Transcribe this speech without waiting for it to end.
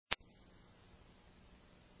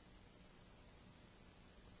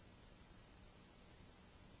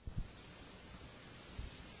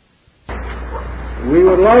We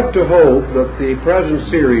would like to hope that the present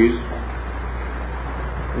series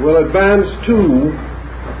will advance two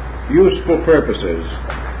useful purposes.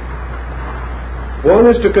 One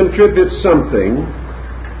is to contribute something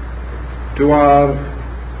to our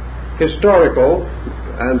historical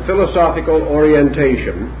and philosophical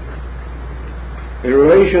orientation in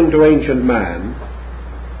relation to ancient man,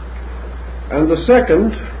 and the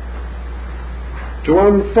second, to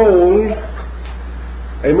unfold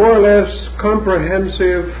a more or less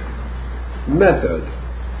comprehensive method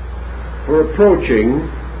for approaching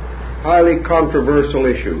highly controversial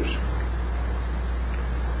issues.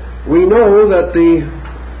 We know that the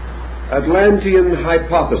Atlantean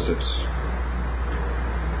hypothesis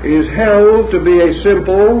is held to be a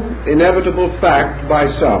simple, inevitable fact by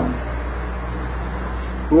some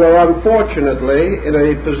who are unfortunately in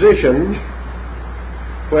a position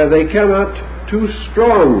where they cannot too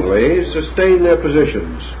strongly sustain their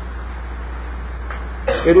positions.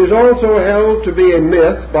 It is also held to be a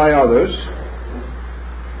myth by others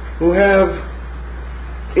who have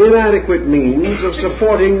inadequate means of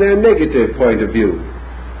supporting their negative point of view.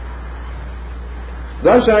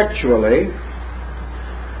 Thus, actually,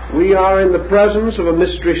 we are in the presence of a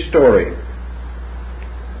mystery story,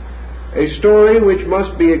 a story which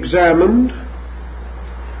must be examined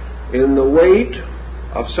in the weight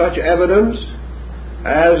of such evidence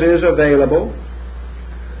as is available,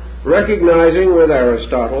 recognizing with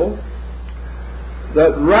Aristotle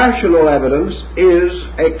that rational evidence is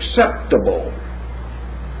acceptable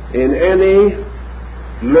in any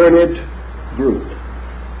learned group.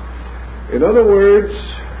 In other words,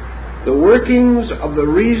 the workings of the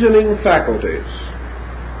reasoning faculties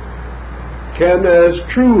can as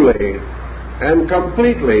truly and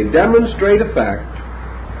completely demonstrate a fact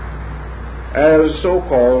as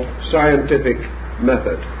so-called scientific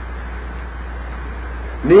method.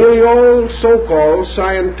 Nearly all so-called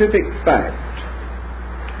scientific fact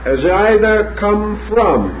has either come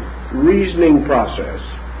from reasoning process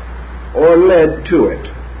or led to it.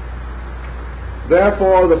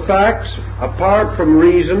 Therefore, the facts, apart from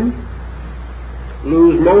reason,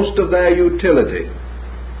 lose most of their utility.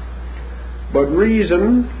 But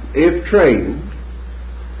reason, if trained,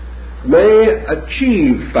 may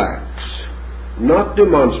achieve facts not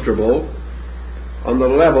demonstrable on the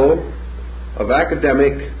level of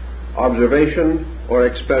academic observation or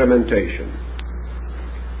experimentation.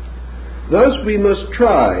 Thus, we must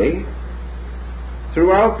try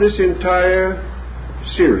throughout this entire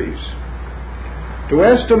series to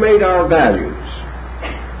estimate our values,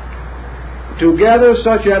 to gather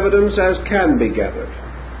such evidence as can be gathered,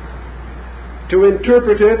 to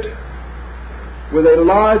interpret it with a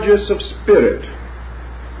largess of spirit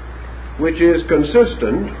which is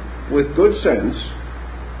consistent with good sense,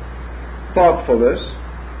 thoughtfulness,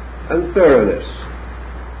 and thoroughness.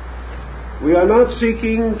 We are not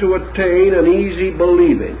seeking to attain an easy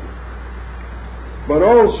believing, but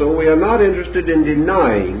also we are not interested in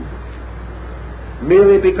denying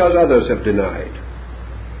merely because others have denied,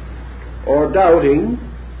 or doubting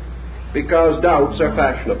because doubts are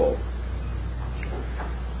fashionable.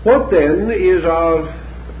 What then is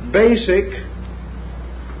our basic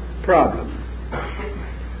problem?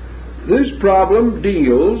 This problem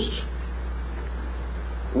deals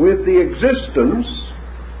with the existence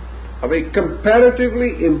of a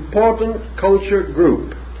comparatively important culture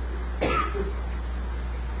group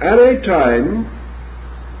at a time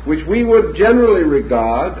which we would generally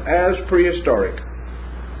regard as prehistoric.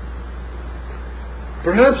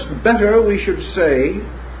 Perhaps better we should say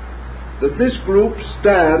that this group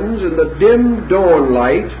stands in the dim dawn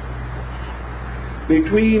light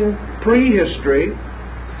between prehistory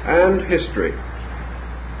and history.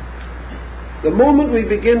 The moment we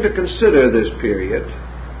begin to consider this period,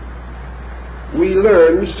 we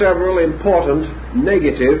learn several important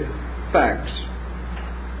negative facts.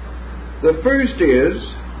 The first is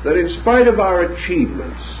that in spite of our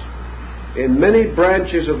achievements in many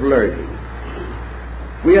branches of learning,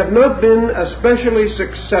 we have not been especially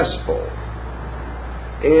successful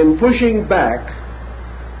in pushing back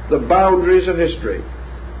the boundaries of history.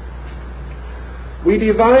 We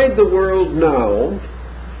divide the world now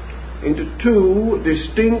into two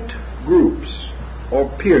distinct groups or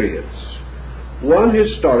periods, one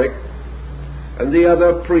historic and the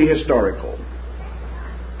other prehistorical.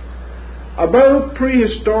 About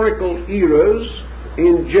prehistorical eras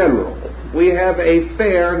in general, we have a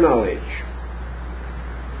fair knowledge.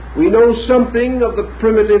 We know something of the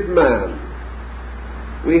primitive man.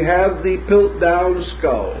 We have the Piltdown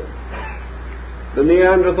skull, the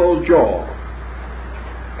Neanderthal jaw,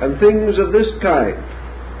 and things of this kind,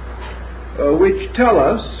 which tell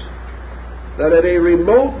us that at a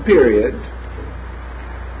remote period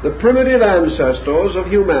the primitive ancestors of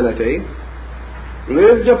humanity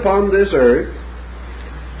lived upon this earth,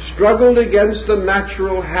 struggled against the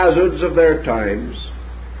natural hazards of their times,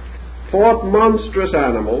 fought monstrous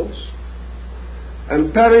animals,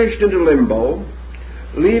 and perished into limbo,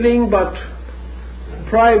 leaving but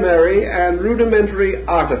primary and rudimentary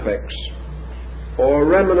artifacts or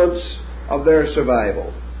remnants of their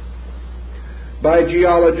survival. By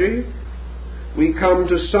geology, we come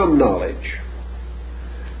to some knowledge,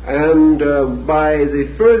 and by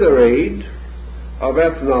the further aid of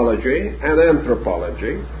ethnology and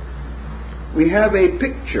anthropology, we have a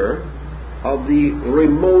picture of the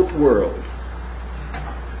remote world.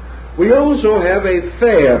 We also have a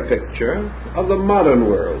fair picture of the modern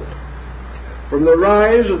world, from the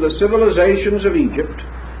rise of the civilizations of Egypt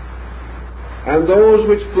and those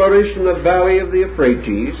which flourished in the valley of the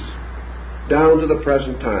Euphrates down to the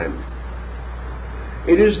present time.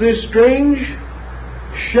 It is this strange,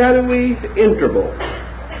 shadowy interval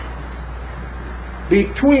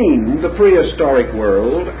between the prehistoric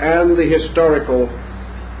world and the historical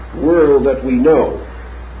world that we know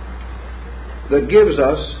that gives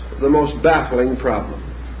us the most baffling problem.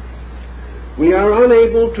 We are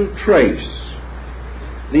unable to trace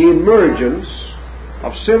the emergence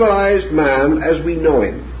of civilized man as we know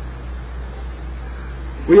him.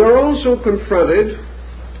 We are also confronted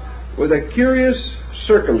with a curious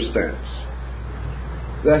circumstance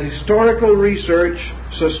that historical research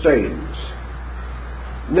sustains,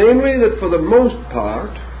 namely that for the most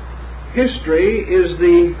part, history is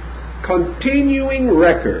the continuing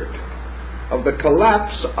record of the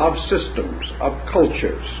collapse of systems, of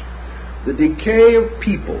cultures, the decay of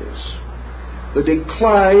peoples, the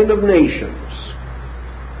decline of nations,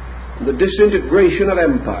 the disintegration of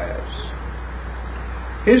empires.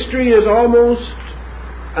 History is almost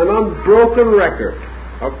an unbroken record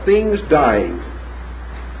of things dying,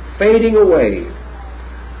 fading away,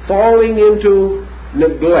 falling into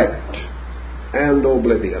neglect and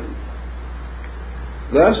oblivion.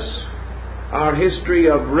 Thus, our history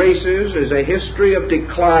of races is a history of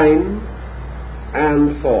decline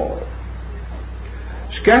and fall.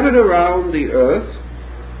 Scattered around the earth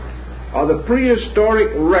are the prehistoric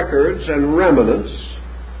records and remnants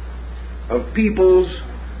of peoples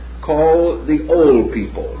called the Old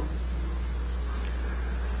People.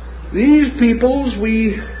 These peoples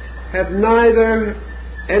we have neither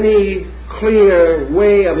any clear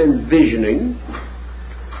way of envisioning,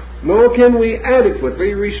 nor can we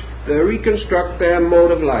adequately reconstruct their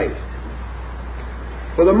mode of life.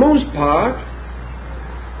 For the most part,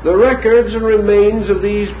 the records and remains of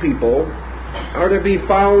these people are to be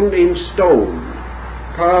found in stone,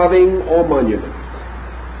 carving, or monument.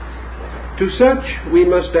 To such we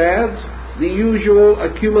must add the usual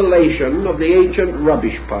accumulation of the ancient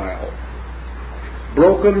rubbish pile,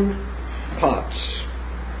 broken pots,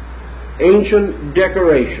 ancient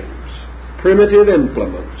decorations, primitive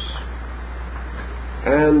implements,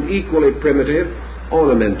 and equally primitive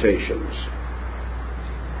ornamentations.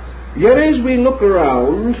 Yet as we look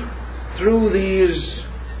around through these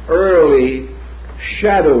early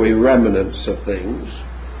shadowy remnants of things,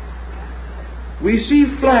 we see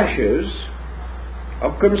flashes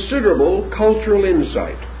of considerable cultural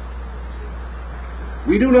insight.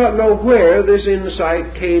 We do not know where this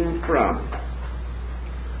insight came from,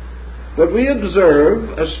 but we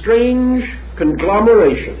observe a strange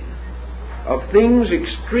conglomeration of things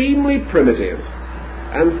extremely primitive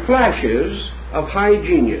and flashes of high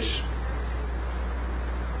genius.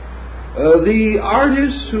 The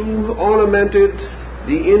artists who ornamented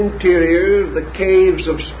the interior of the caves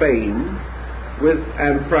of Spain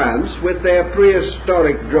and France with their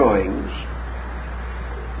prehistoric drawings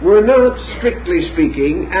were not, strictly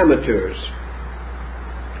speaking, amateurs.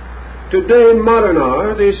 Today, modern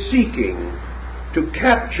art is seeking to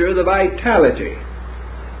capture the vitality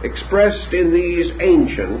expressed in these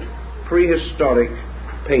ancient prehistoric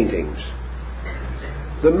paintings.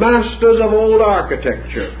 The masters of old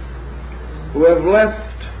architecture who have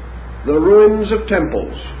left the ruins of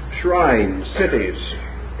temples, shrines, cities,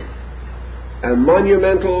 and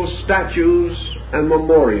monumental statues and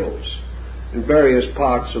memorials in various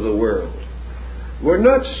parts of the world were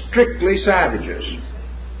not strictly savages.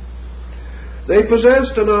 They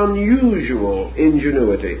possessed an unusual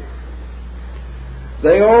ingenuity.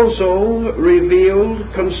 They also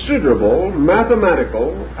revealed considerable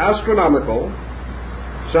mathematical, astronomical,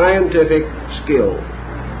 scientific skill.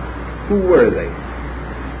 Who were they?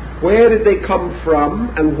 Where did they come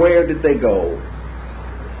from, and where did they go?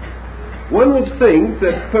 One would think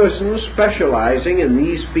that persons specializing in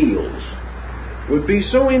these fields would be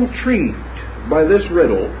so intrigued by this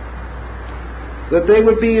riddle, that they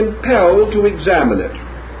would be impelled to examine it,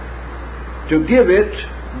 to give it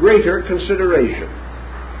greater consideration.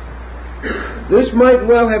 This might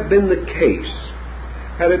well have been the case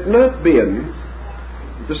had it not been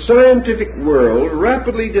the scientific world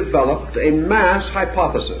rapidly developed a mass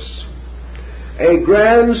hypothesis, a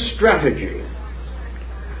grand strategy,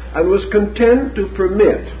 and was content to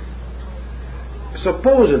permit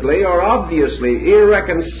supposedly or obviously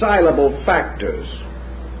irreconcilable factors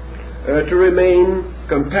to remain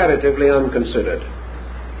comparatively unconsidered.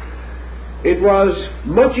 It was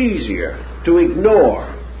much easier to ignore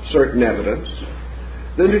certain evidence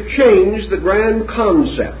than to change the grand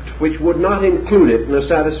concept which would not include it in a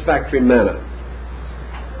satisfactory manner.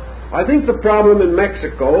 I think the problem in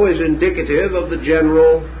Mexico is indicative of the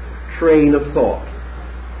general train of thought.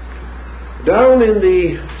 Down in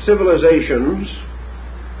the civilizations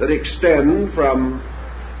that extend from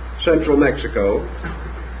central Mexico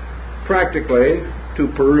practically to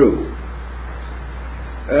Peru,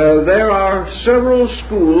 there are several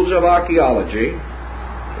schools of archaeology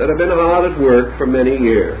that have been hard at work for many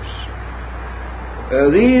years.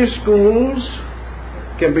 These schools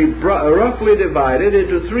can be roughly divided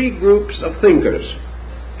into three groups of thinkers.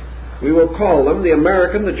 We will call them the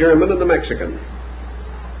American, the German, and the Mexican.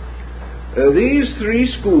 These three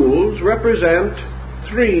schools represent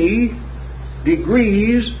three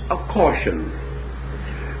degrees of caution.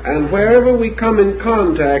 And wherever we come in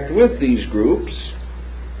contact with these groups,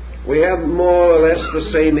 we have more or less the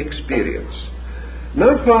same experience.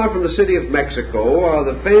 Not far from the city of Mexico are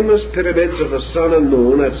the famous pyramids of the sun and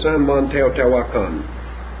moon at San Juan Teotihuacan.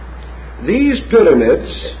 These pyramids,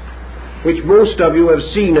 which most of you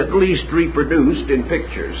have seen at least reproduced in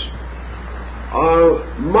pictures, are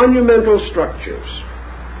monumental structures,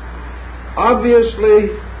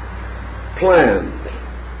 obviously planned,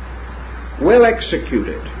 well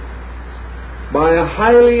executed by a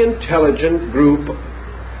highly intelligent group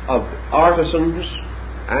of artisans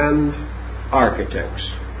and architects.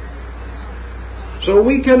 So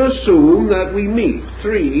we can assume that we meet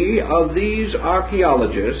three of these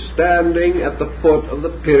archaeologists standing at the foot of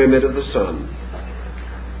the Pyramid of the Sun.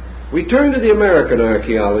 We turn to the American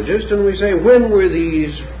archaeologist and we say, when were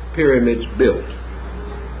these pyramids built?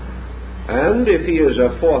 And if he is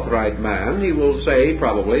a forthright man, he will say,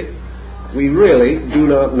 probably, we really do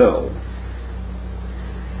not know.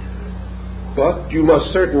 But you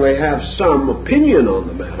must certainly have some opinion on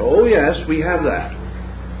the matter. Oh yes, we have that.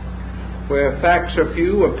 Where facts are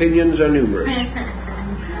few, opinions are numerous.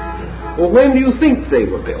 Well, when do you think they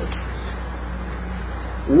were built?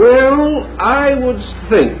 Well, I would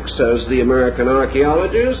think, says the American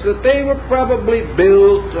archaeologist, that they were probably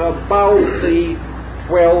built about the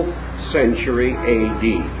 12th century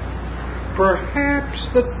A.D. Perhaps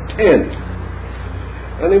the 10th.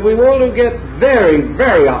 And if we want to get very,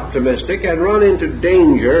 very optimistic and run into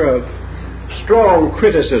danger of strong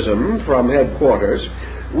criticism from headquarters,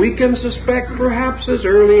 we can suspect perhaps as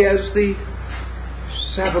early as the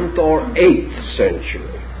 7th or 8th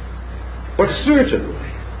century. But certainly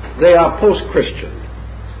they are post-Christian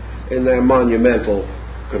in their monumental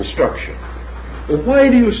construction. Well, why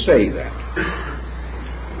do you say that?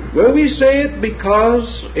 Well, we say it because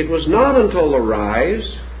it was not until the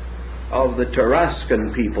rise of the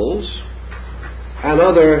Tarascan peoples and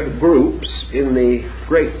other groups in the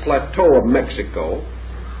Great Plateau of Mexico,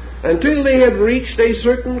 until they had reached a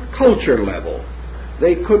certain culture level,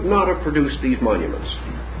 they could not have produced these monuments.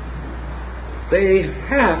 They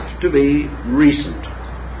have to be recent.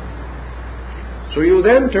 So you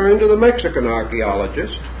then turn to the Mexican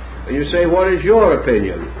archaeologist and you say, what is your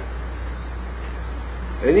opinion?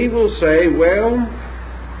 And he will say, well,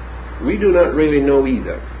 we do not really know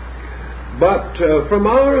either. But from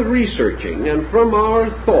our researching and from our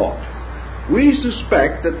thought, we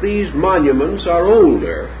suspect that these monuments are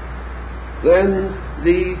older than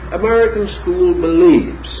the American school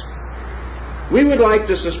believes. We would like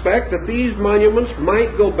to suspect that these monuments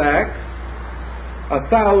might go back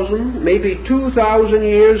 1,000, maybe 2,000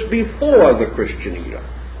 years before the Christian era,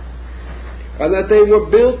 and that they were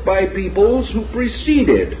built by peoples who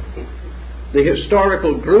preceded the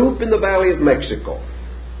historical group in the Valley of Mexico.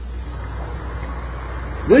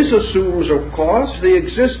 This assumes, of course, the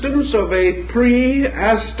existence of a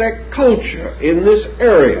pre-Aztec culture in this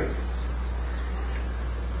area.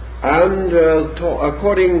 And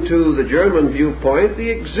according to the German viewpoint,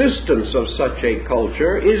 the existence of such a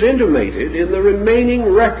culture is intimated in the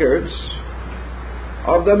remaining records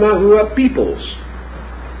of the Nahua peoples,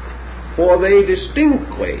 for they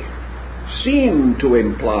distinctly seem to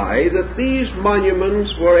imply that these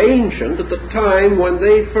monuments were ancient at the time when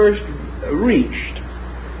they first reached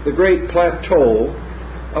the great plateau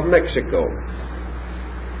of Mexico.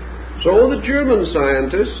 So the German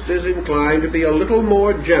scientist is inclined to be a little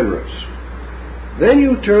more generous. Then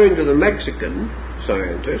you turn to the Mexican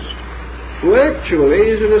scientist, who actually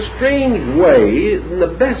is in a strange way in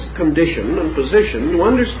the best condition and position to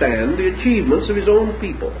understand the achievements of his own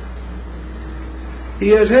people. He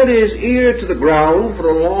has had his ear to the ground for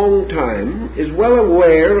a long time, is well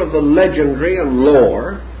aware of the legendary and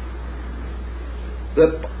lore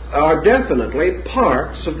that are definitely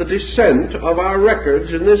parts of the descent of our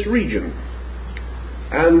records in this region.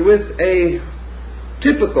 And with a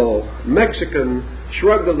typical Mexican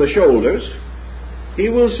shrug of the shoulders, he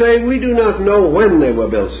will say, "We do not know when they were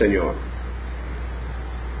built, Senor.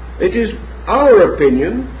 It is our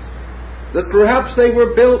opinion that perhaps they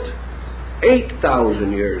were built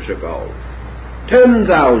 8,000 years ago,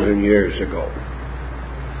 10,000 years ago.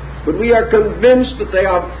 But we are convinced that they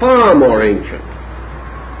are far more ancient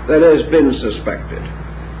than has been suspected.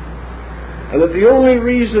 And that the only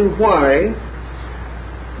reason why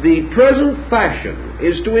the present fashion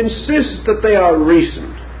is to insist that they are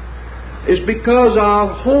recent is because our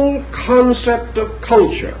whole concept of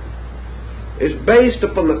culture is based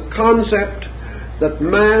upon the concept that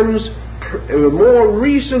man's more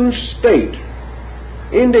recent state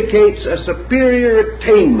indicates a superior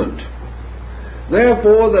attainment.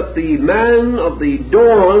 Therefore, that the man of the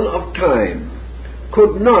dawn of time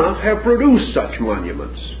could not have produced such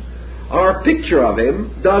monuments. Our picture of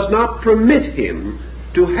him does not permit him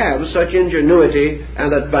to have such ingenuity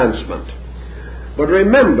and advancement. But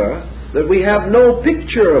remember that we have no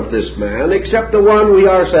picture of this man except the one we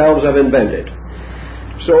ourselves have invented,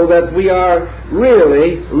 so that we are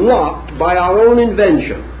really locked by our own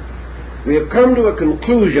invention. We have come to a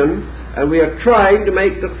conclusion, and we are trying to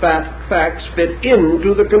make the facts fit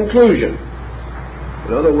into the conclusion.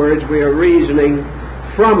 In other words, we are reasoning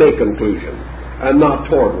from a conclusion and not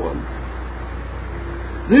toward one.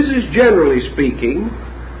 This is, generally speaking,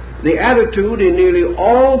 the attitude in nearly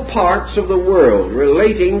all parts of the world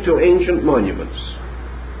relating to ancient monuments.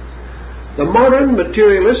 The modern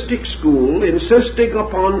materialistic school insisting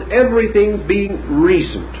upon everything being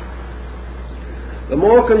recent. The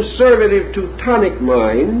more conservative Teutonic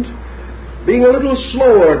mind being a little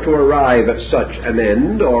slower to arrive at such an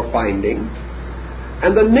end or finding,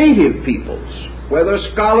 and the native peoples, whether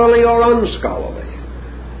scholarly or unscholarly,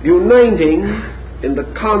 uniting in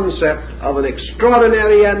the concept of an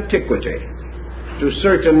extraordinary antiquity to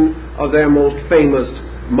certain of their most famous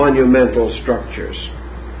monumental structures.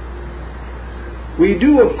 We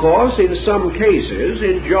do, of course, in some cases,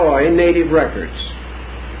 enjoy native records.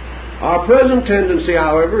 Our present tendency,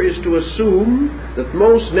 however, is to assume that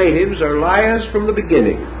most natives are liars from the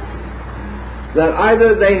beginning, that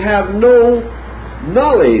either they have no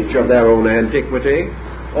knowledge of their own antiquity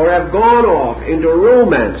or have gone off into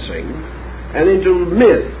romancing and into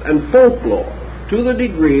myth and folklore to the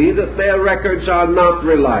degree that their records are not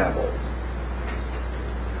reliable.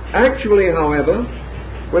 Actually, however,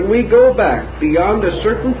 when we go back beyond a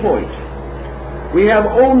certain point, we have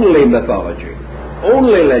only mythology,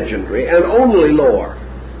 only legendary, and only lore.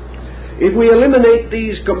 If we eliminate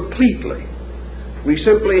these completely, we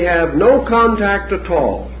simply have no contact at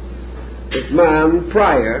all with man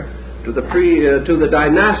prior to the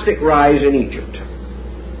dynastic rise in Egypt.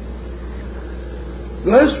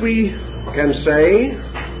 Thus we can say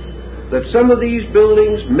that some of these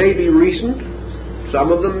buildings may be recent,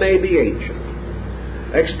 some of them may be ancient.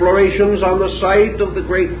 Explorations on the site of the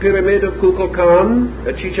Great Pyramid of Kukulkan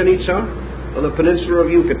at Chichen Itza on the peninsula of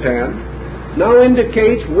Yucatan now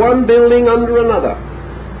indicates one building under another,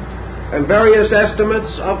 and various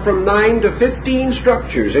estimates of from 9 to 15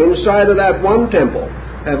 structures inside of that one temple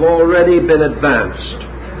have already been advanced,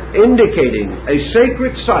 indicating a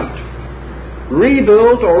sacred site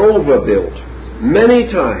rebuilt or overbuilt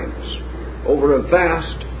many times over a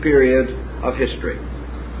vast period of history.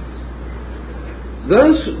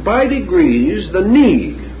 Thus, by degrees, the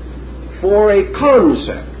need for a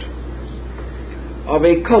concept of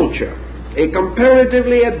a culture, a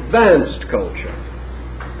comparatively advanced culture,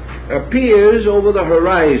 appears over the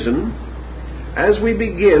horizon as we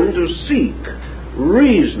begin to seek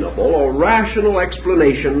reasonable or rational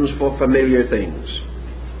explanations for familiar things.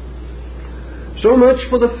 So much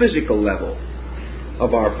for the physical level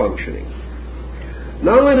of our functioning.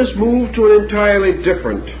 Now let us move to an entirely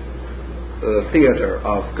different theater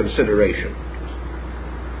of consideration,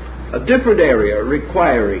 a different area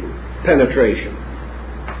requiring penetration.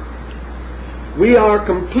 We are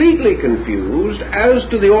completely confused as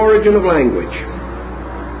to the origin of language.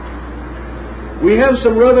 We have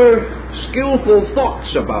some rather skillful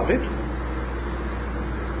thoughts about it,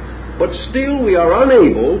 but still we are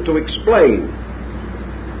unable to explain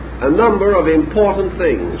a number of important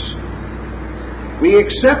things. We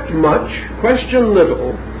accept much, question little,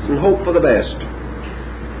 and hope for the best.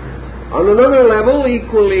 On another level,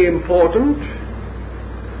 equally important,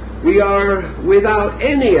 we are without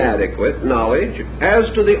any adequate knowledge as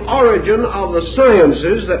to the origin of the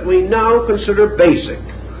sciences that we now consider basic.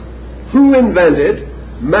 Who invented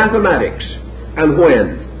mathematics and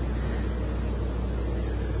when?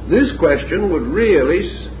 This question would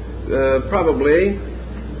really probably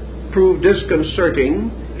prove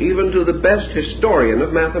disconcerting even to the best historian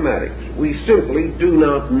of mathematics. We simply do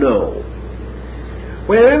not know.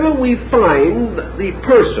 Wherever we find the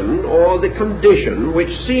person or the condition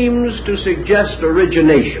which seems to suggest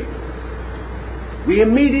origination, we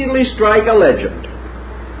immediately strike a legend,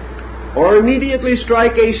 or immediately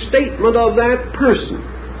strike a statement of that person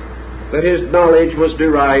that his knowledge was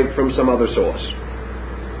derived from some other source.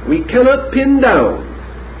 We cannot pin down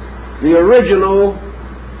the original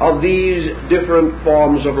of these different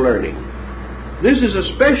forms of learning. This is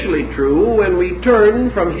especially true when we turn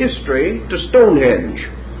from history to Stonehenge,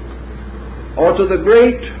 or to the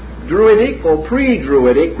great Druidic or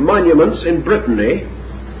pre-Druidic monuments in Brittany,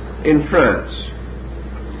 in France.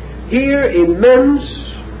 Here, immense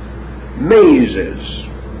mazes,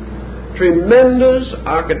 tremendous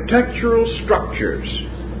architectural structures,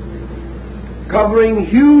 covering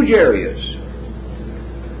huge areas,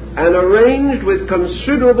 and arranged with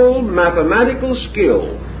considerable mathematical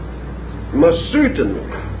skill, must certainly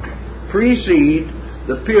precede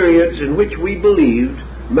the periods in which we believed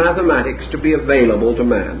mathematics to be available to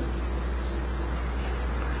man.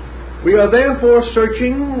 We are therefore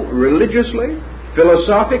searching religiously,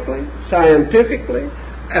 philosophically, scientifically,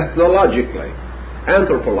 ethnologically,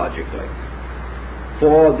 anthropologically,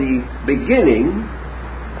 for the beginning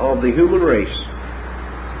of the human race.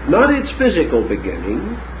 Not its physical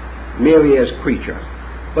beginning, merely as creature,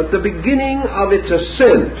 but the beginning of its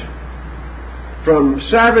ascent from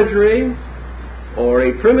savagery or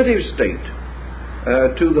a primitive state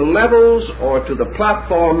to the levels or to the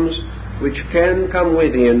platforms which can come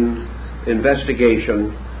within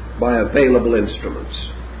investigation by available instruments.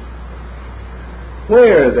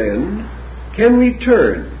 Where then can we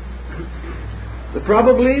turn?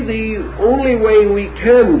 Probably the only way we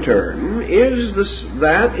can turn is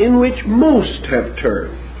that in which most have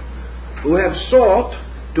turned, who have sought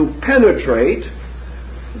to penetrate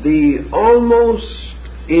the almost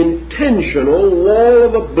intentional wall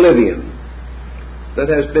of oblivion that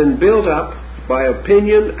has been built up by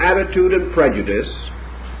opinion, attitude, and prejudice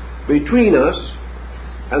between us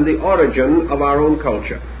and the origin of our own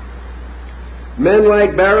culture. Men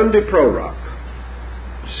like Baron de Prorock,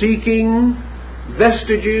 seeking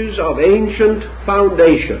vestiges of ancient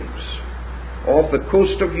foundations off the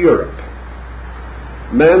coast of Europe.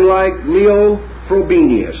 Men like Leo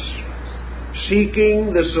Frobenius,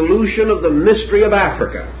 seeking the solution of the mystery of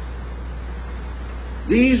Africa.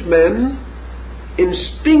 These men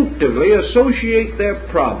instinctively associate their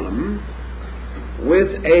problem with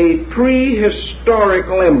a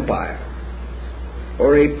prehistorical empire,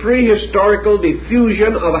 or a prehistorical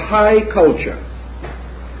diffusion of high culture,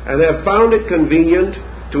 and have found it convenient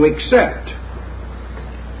to accept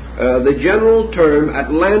the general term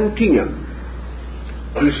Atlantean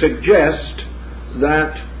to suggest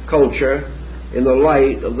that culture in the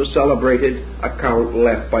light of the celebrated account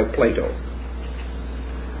left by Plato.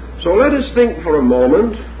 So let us think for a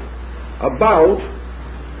moment about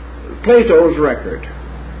Plato's record,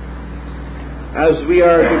 as we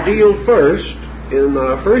are to deal first, in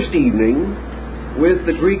our first evening, with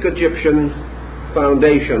the Greek-Egyptian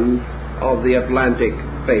foundation of the Atlantic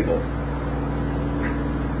fable.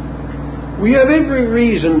 We have every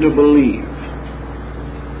reason to believe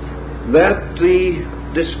that the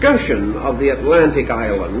discussion of the Atlantic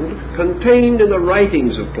island contained in the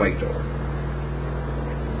writings of Plato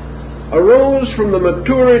arose from the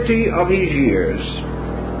maturity of his years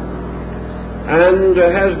and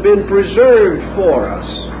has been preserved for us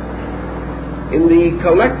in the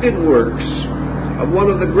collected works of one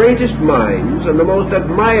of the greatest minds and the most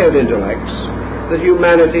admired intellects that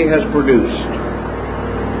humanity has produced.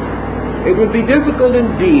 It would be difficult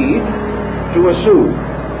indeed to assume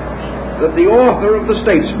that the author of the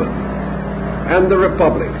Statesman and the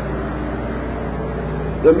Republic,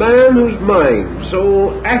 the man whose mind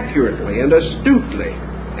so accurately and astutely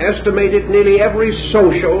estimated nearly every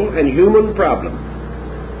social and human problem,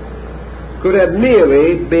 could have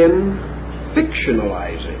merely been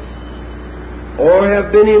fictionalizing, or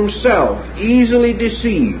have been himself easily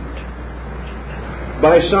deceived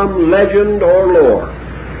by some legend or lore.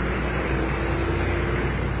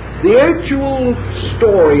 The actual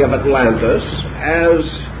story of Atlantis, as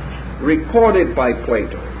recorded by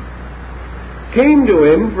Plato, came to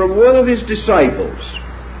him from one of his disciples,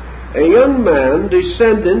 a young man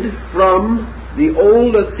descended from the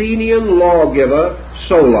old Athenian lawgiver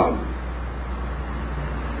Solon.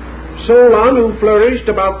 Solon, who flourished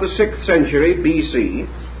about the 6th century BC,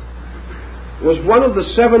 was one of the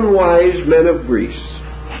 7 wise men of Greece.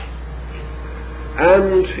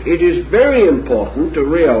 And it is very important to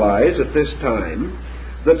realize at this time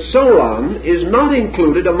that Solon is not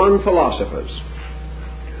included among philosophers,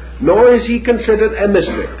 nor is he considered a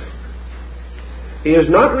mystic. He is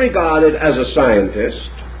not regarded as a scientist,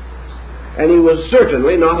 and he was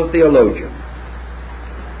certainly not a theologian.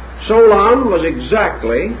 Solon was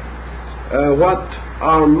exactly what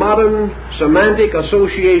our modern semantic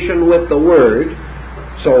association with the word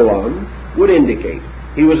Solon would indicate.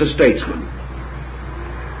 He was a statesman.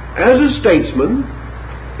 As a statesman,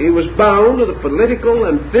 he was bound to the political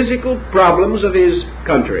and physical problems of his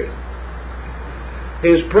country.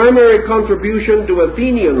 His primary contribution to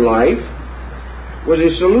Athenian life was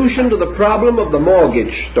a solution to the problem of the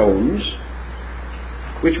mortgage stones,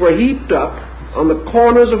 which were heaped up on the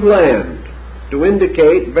corners of land to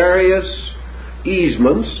indicate various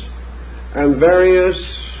easements and various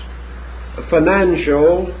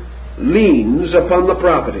financial liens upon the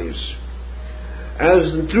properties.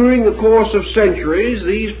 As during the course of centuries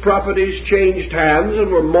these properties changed hands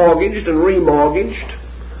and were mortgaged and remortgaged,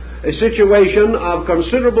 a situation of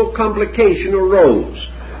considerable complication arose.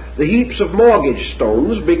 The heaps of mortgage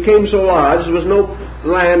stones became so large there was no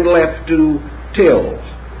land left to till.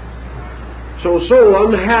 So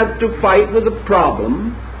Solon had to fight with the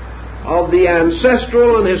problem of the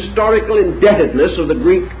ancestral and historical indebtedness of the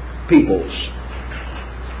Greek peoples.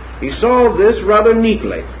 He solved this rather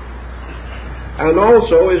neatly, and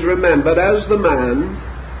also is remembered as the man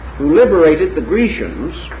who liberated the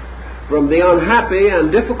Grecians from the unhappy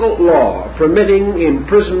and difficult law permitting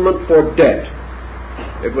imprisonment for debt.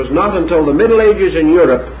 It was not until the Middle Ages in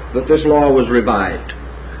Europe that this law was revived,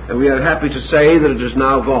 and we are happy to say that it is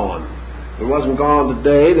now gone. If it wasn't gone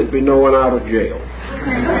today, there'd be no one out of jail.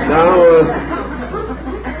 Now,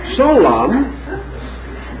 Solon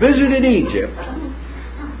visited Egypt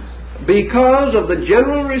because of the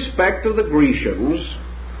general respect of the Grecians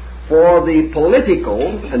for the political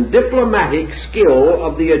and diplomatic skill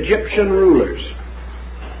of the Egyptian rulers.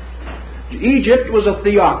 Egypt was a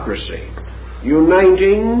theocracy,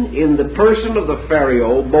 uniting in the person of the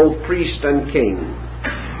pharaoh both priest and king.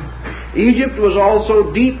 Egypt was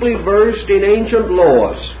also deeply versed in ancient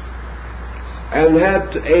laws and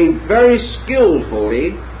had a very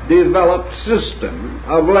skillfully developed system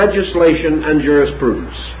of legislation and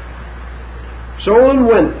jurisprudence. Solon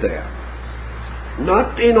went there,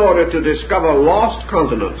 not in order to discover lost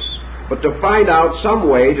continents, but to find out some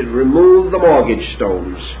way to remove the mortgage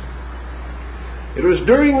stones. It was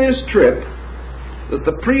during this trip that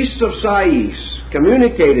the priests of Sais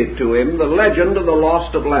communicated to him the legend of the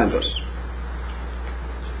lost Atlantis.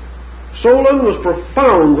 Solon was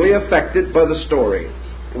profoundly affected by the story,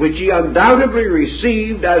 which he undoubtedly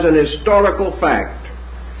received as an historical fact.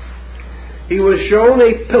 He was shown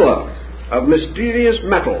a pillar of mysterious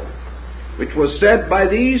metal, which was said by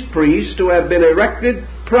these priests to have been erected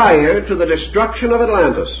prior to the destruction of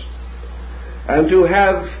Atlantis, and to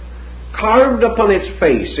have carved upon its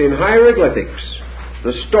face in hieroglyphics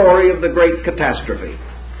the story of the great catastrophe.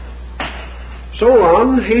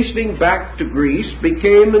 Solon, hastening back to Greece,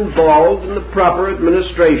 became involved in the proper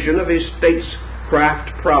administration of his statecraft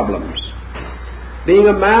problems. Being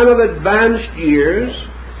a man of advanced years,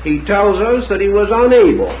 he tells us that he was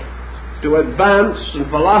unable to advance and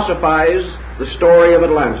philosophize the story of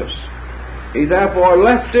Atlantis. He therefore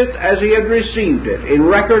left it as he had received it, in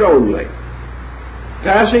record only,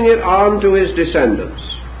 passing it on to his descendants.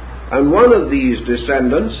 And one of these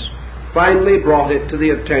descendants finally brought it to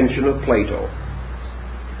the attention of Plato.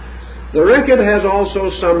 The record has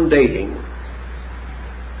also some dating.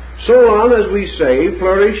 Solon, as we say,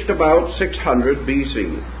 flourished about 600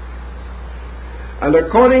 BC. And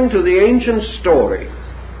according to the ancient story,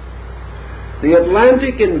 the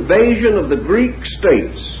Atlantic invasion of the Greek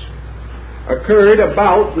states occurred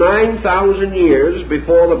about 9,000 years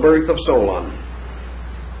before the birth of Solon.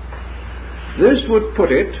 This would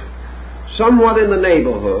put it somewhat in the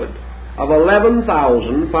neighborhood of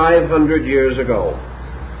 11,500 years ago.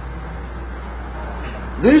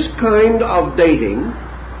 This kind of dating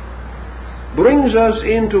brings us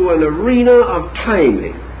into an arena of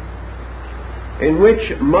timing in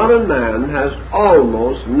which modern man has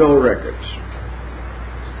almost no records.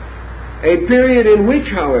 a period in which,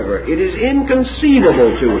 however, it is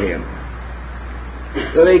inconceivable to him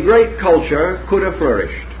that a great culture could have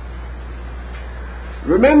flourished.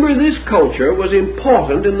 Remember, this culture was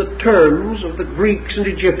important in the terms of the Greeks and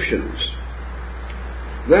Egyptians.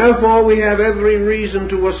 Therefore, we have every reason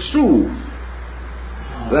to assume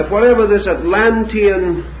that whatever this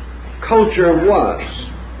Atlantean culture was,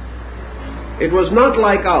 it was not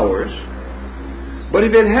like ours, but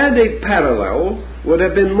if it had a parallel, would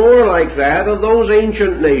have been more like that of those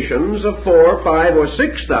ancient nations of 4,000, 5,000, or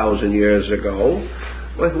 6,000 years ago,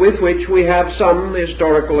 with which we have some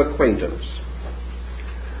historical acquaintance.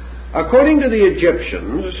 According to the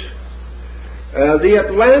Egyptians, the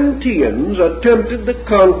Atlanteans attempted the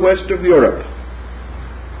conquest of Europe.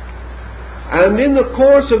 And in the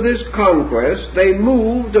course of this conquest, they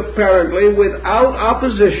moved apparently without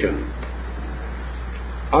opposition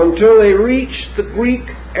until they reached the Greek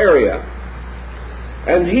area.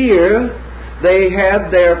 And here they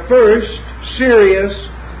had their first serious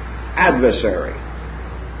adversary.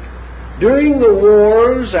 During the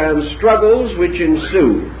wars and struggles which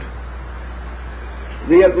ensued,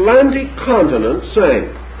 the Atlantic continent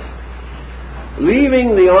sank,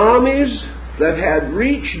 leaving the armies that had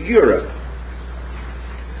reached Europe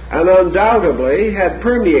and undoubtedly had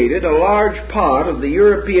permeated a large part of the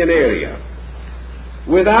European area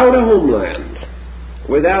without a homeland,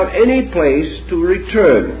 without any place to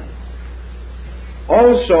return.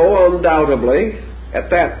 Also, undoubtedly, at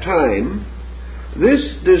that time, this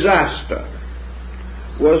disaster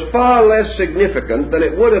was far less significant than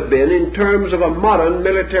it would have been in terms of a modern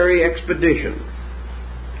military expedition.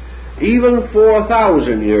 Even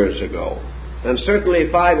 4,000 years ago, and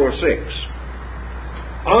certainly 5 or 6,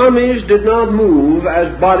 armies did not move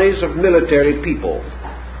as bodies of military people.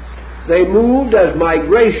 They moved as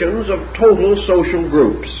migrations of total social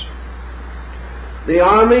groups. The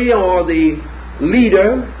army or the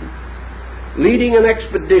leader leading an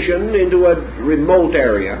expedition into a remote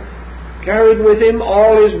area carried with him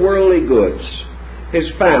all his worldly goods,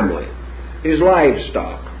 his family, his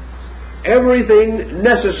livestock, everything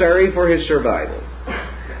necessary for his survival.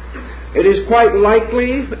 It is quite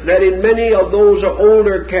likely that in many of those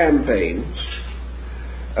older campaigns,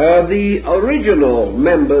 the original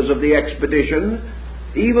members of the expedition,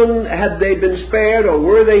 even had they been spared or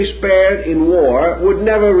were they spared in war, would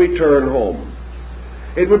never return home.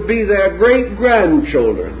 It would be their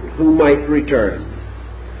great-grandchildren who might return,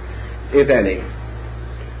 if any,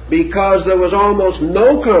 because there was almost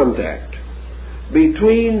no contact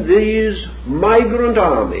between these migrant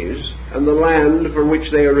armies and the land from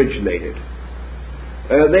which they originated.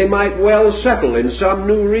 They might well settle in some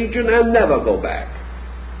new region and never go back,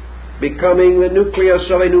 becoming the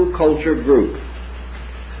nucleus of a new culture group.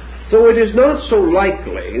 So it is not so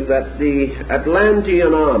likely that the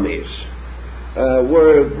Atlantean armies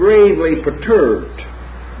were gravely perturbed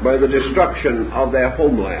by the destruction of their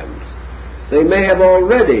homeland. They may have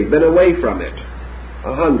already been away from it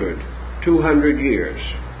 100, 200 years,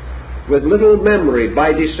 with little memory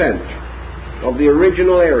by descent of the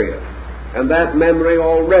original area, and that memory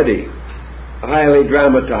already highly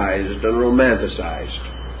dramatized and romanticized.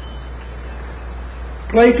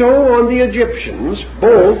 Plato and the Egyptians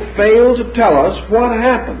both fail to tell us what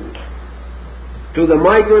happened to the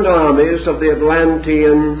migrant armies of the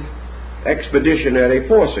Atlantean expeditionary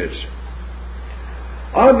forces.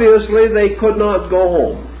 Obviously, they could not go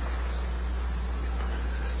home.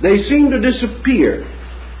 They seemed to disappear,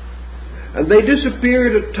 and they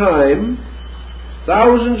disappeared at a time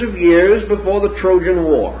thousands of years before the Trojan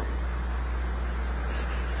War.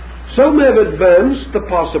 Some have advanced the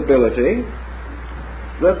possibility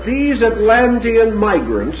that these Atlantean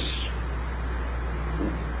migrants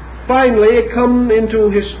finally come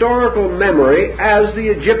into historical memory as the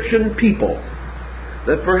Egyptian people,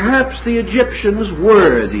 that perhaps the Egyptians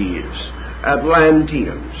were these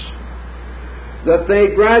Atlanteans, that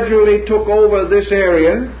they gradually took over this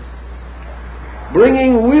area,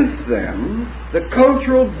 bringing with them the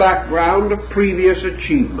cultural background of previous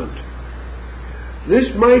achievement. This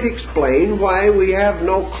might explain why we have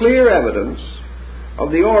no clear evidence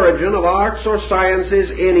of the origin of arts or sciences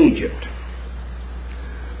in Egypt.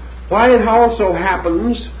 Why it also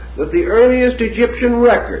happens that the earliest Egyptian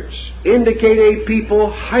records indicate a people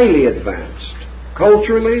highly advanced,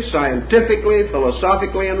 culturally, scientifically,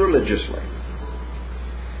 philosophically, and religiously.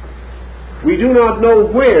 We do not know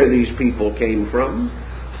where these people came from,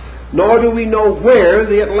 nor do we know where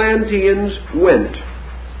the Atlanteans went.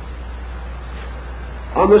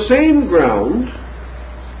 On the same ground,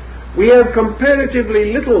 we have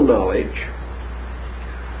comparatively little knowledge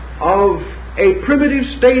of a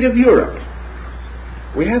primitive state of Europe,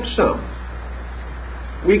 We have some.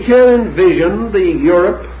 We can envision the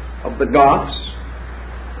Europe of the Goths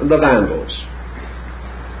and the Vandals.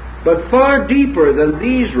 But far deeper than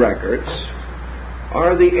these records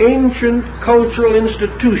are the ancient cultural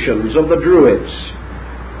institutions of the Druids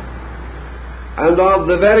and of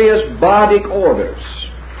the various bardic orders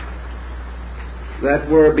that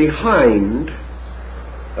were behind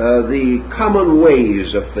the common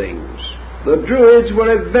ways of things. The Druids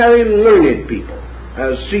were a very learned people,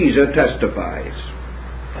 as Caesar testifies.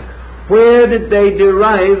 Where did they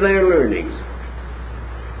derive their learning?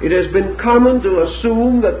 It has been common to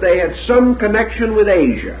assume that they had some connection with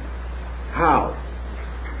Asia. How?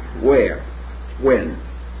 Where? When?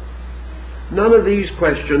 None of these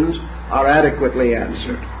questions are adequately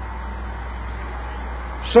answered.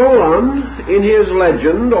 Solon, in his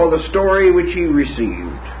legend, or the story which he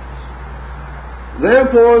received,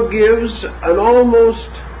 therefore gives an almost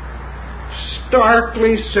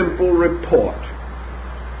starkly simple report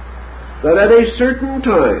that at a certain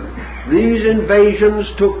time these invasions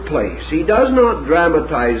took place. He does not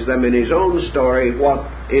dramatize them in his own story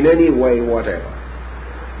in any way whatever.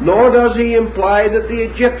 Nor does he imply that the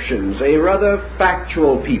Egyptians, a rather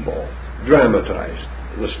factual people, dramatized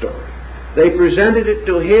the story. They presented it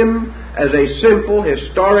to him as a simple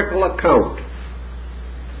historical account,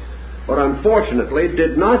 but unfortunately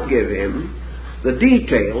did not give him the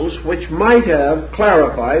details which might have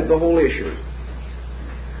clarified the whole issue.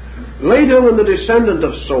 Later, when the descendant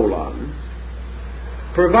of Solon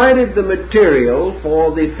provided the material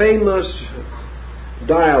for the famous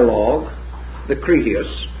dialogue, the Critias,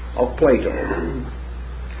 of Plato,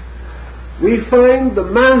 we find the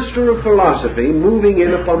master of philosophy moving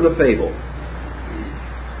in upon the fable.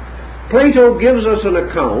 Plato gives us an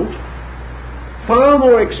account far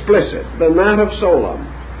more explicit than that of Solon,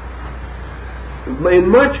 in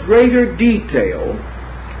much greater detail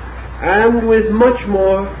and with much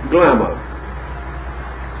more glamour.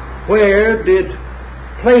 Where did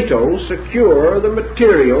Plato secure the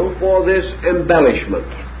material for this embellishment?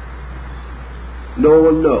 No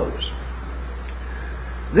one knows.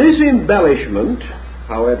 This embellishment,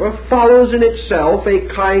 however, follows in itself a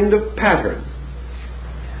kind of pattern.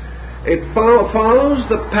 It follows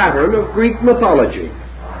the pattern of Greek mythology.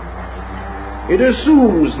 It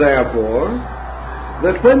assumes, therefore,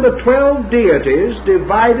 that when the 12 deities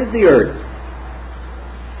divided the earth,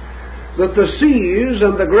 that the seas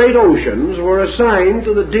and the great oceans were assigned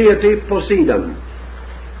to the deity Poseidon,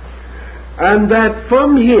 and that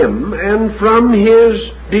from him and from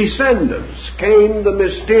his descendants came the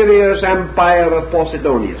mysterious empire of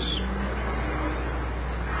Posidonius.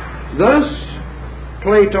 Thus,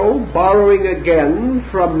 Plato, borrowing again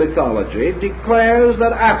from mythology, declares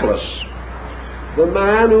that Atlas, the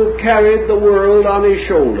man who carried the world on his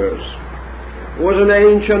shoulders, was an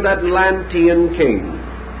ancient Atlantean king.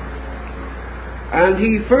 And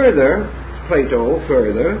Plato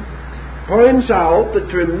further, points out the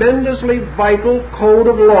tremendously vital code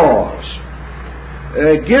of laws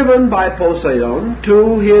given by Poseidon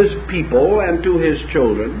to his people and to his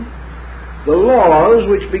children, the laws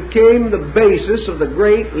which became the basis of the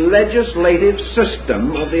great legislative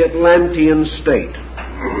system of the Atlantean state.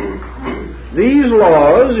 These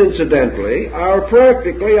laws, incidentally, are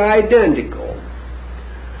practically identical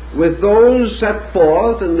with those set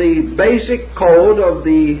forth in the basic code of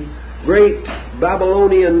the great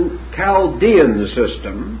Babylonian Chaldean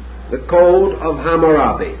system, the Code of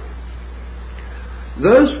Hammurabi.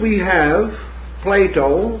 Thus we have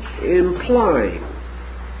Plato implying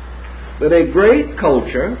that a great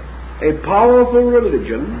culture, a powerful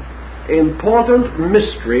religion, important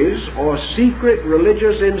mysteries or secret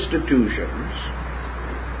religious institutions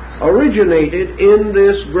originated in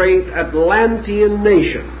this great Atlantean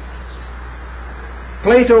nation.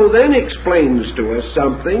 Plato then explains to us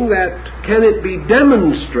something that, can it be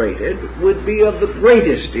demonstrated, would be of the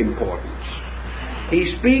greatest importance.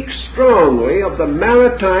 He speaks strongly of the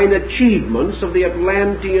maritime achievements of the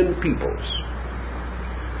Atlantean peoples.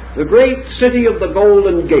 The great city of the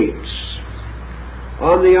Golden Gates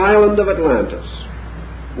on the island of Atlantis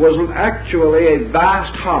was actually a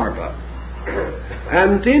vast harbor.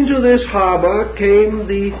 And into this harbor came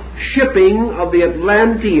the shipping of the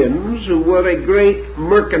Atlanteans, who were a great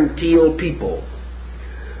mercantile people.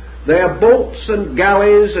 Their boats and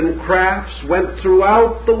galleys and crafts went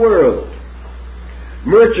throughout the world,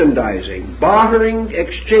 merchandising, bartering,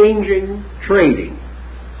 exchanging, trading.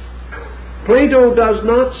 Plato does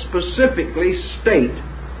not specifically state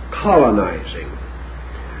colonizing,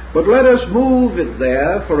 but let us move it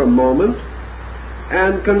there for a moment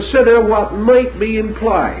and consider what might be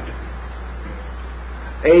implied.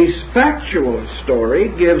 a factual story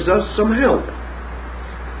gives us some help.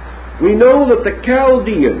 We know that the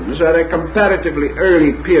Chaldeans, at a comparatively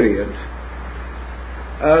early period,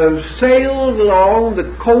 sailed along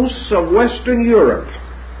the coasts of Western Europe,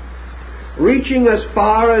 reaching as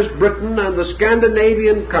far as Britain and the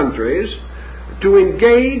Scandinavian countries to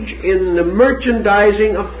engage in the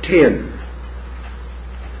merchandising of tin.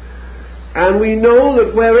 And we know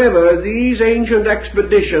that wherever these ancient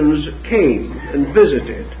expeditions came and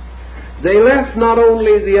visited, they left not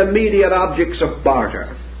only the immediate objects of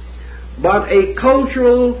barter, but a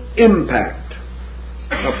cultural impact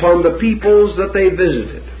upon the peoples that they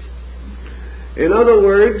visited. In other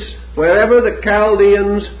words, wherever the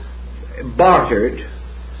Chaldeans bartered,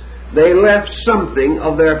 they left something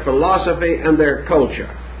of their philosophy and their culture,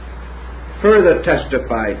 further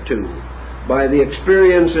testified to by the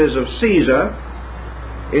experiences of Caesar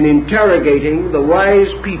in interrogating the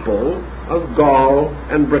wise people of Gaul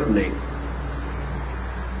and Brittany.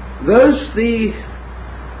 Thus, the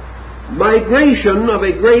migration of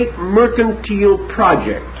a great mercantile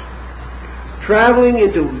project traveling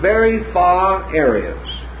into very far areas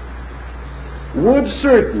would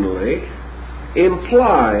certainly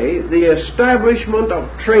imply the establishment of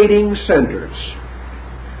trading centers,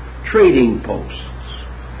 trading posts,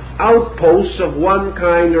 outposts of one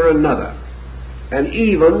kind or another, and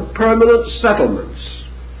even permanent settlements.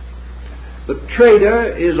 The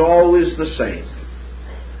trader is always the same,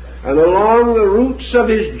 and along the routes of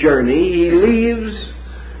his journey he leaves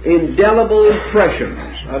indelible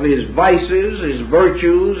impressions of his vices, his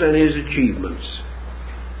virtues, and his achievements.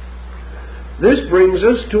 This brings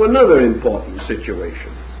us to another important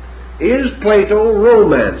situation. Is Plato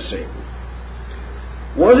romancing?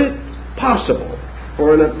 Was it possible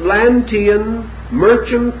for an Atlantean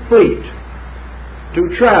merchant fleet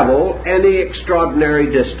to travel any extraordinary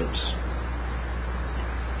distance?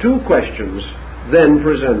 Two questions then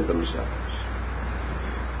present themselves.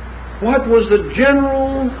 What was the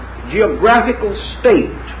general geographical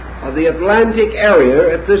state of the Atlantic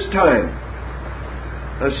area at this time?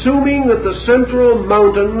 Assuming that the central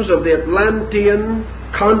mountains of the Atlantean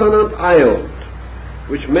continent island,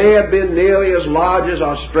 which may have been nearly as large as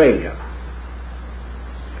Australia,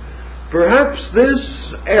 perhaps this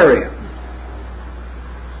area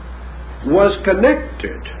was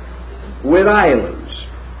connected with islands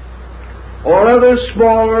or other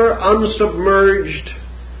smaller, unsubmerged,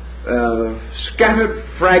 scattered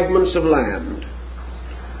fragments of land,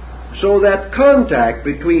 so that contact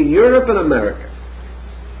between Europe and America,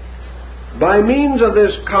 by means of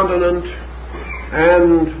this continent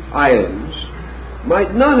and islands,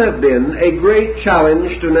 might not have been a great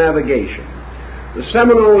challenge to navigation. The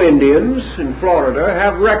Seminole Indians in Florida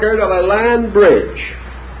have record of a land bridge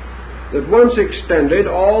that once extended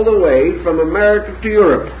all the way from America to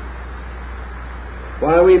Europe.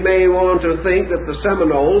 While we may want to think that the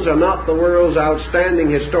Seminoles are not the world's outstanding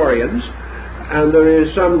historians, and there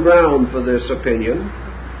is some ground for this opinion,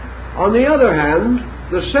 on the other hand,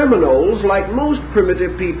 the Seminoles, like most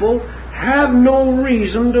primitive people, have no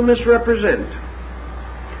reason to misrepresent.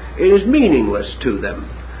 It is meaningless to them.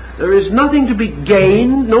 There is nothing to be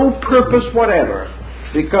gained, no purpose whatever,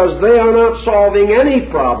 because they are not solving any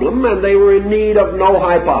problem and they were in need of no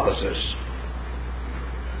hypothesis.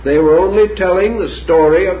 They were only telling the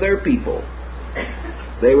story of their people.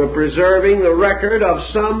 They were preserving the record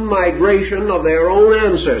of some migration of their own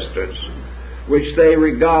ancestors, which they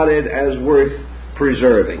regarded as worth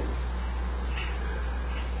preserving.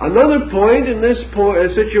 Another point in this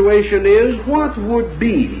situation is, what would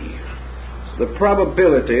be the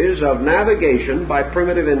probabilities of navigation by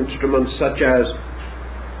primitive instruments such as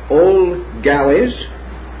old galleys,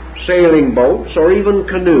 sailing boats, or even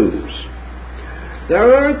canoes?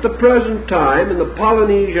 There are at the present time in the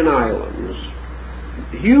Polynesian Islands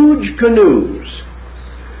huge canoes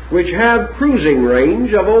which have cruising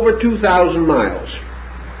range of over 2,000 miles.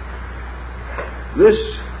 This,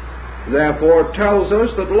 therefore, tells us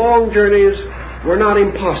that long journeys were not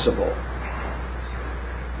impossible.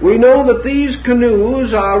 We know that these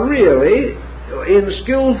canoes are really, in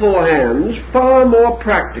skillful hands, far more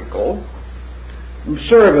practical,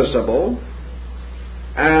 serviceable,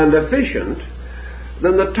 and efficient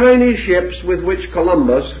than the tiny ships with which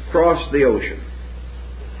Columbus crossed the ocean.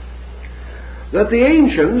 That the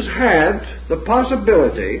ancients had the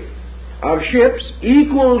possibility of ships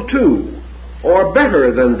equal to or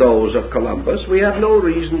better than those of Columbus, we have no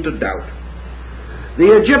reason to doubt.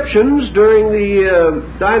 The Egyptians, during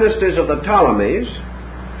the dynasties of the Ptolemies,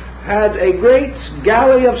 had a great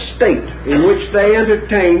galley of state in which they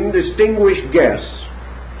entertained distinguished guests.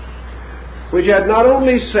 which had not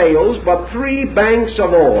only sails but 3 banks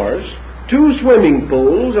of oars, 2 swimming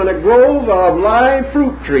pools, and a grove of live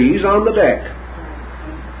fruit trees on the deck.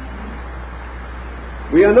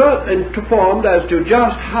 We are not informed as to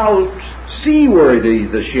just how seaworthy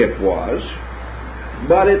the ship was,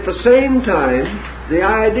 but at the same time, the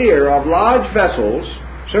idea of large vessels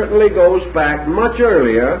certainly goes back much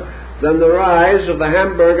earlier than the rise of the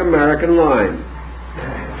Hamburg American line.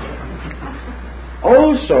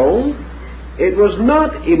 Also, it was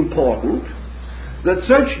not important that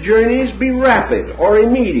such journeys be rapid or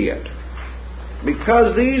immediate,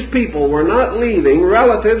 because these people were not leaving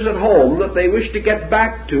relatives at home that they wished to get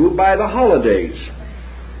back to by the holidays.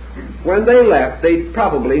 When they left, they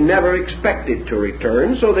probably never expected to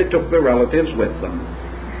return, so they took their relatives with them.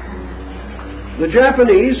 The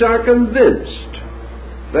Japanese are convinced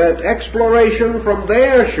that exploration from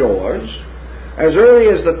their shores, as early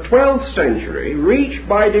as the 12th century, reached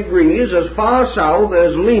by degrees as far south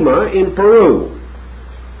as Lima in Peru.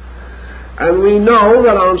 And we know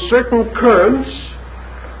that on certain currents,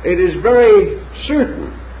 it is very certain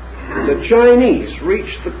the Chinese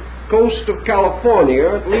reached the coast of California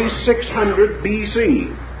at least 600 B.C.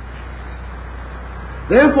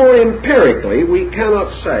 Therefore, empirically, we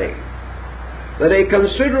cannot say that a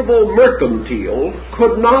considerable mercantile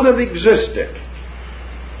could not have existed,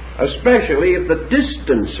 especially if the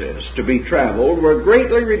distances to be traveled were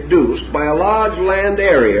greatly reduced by a large land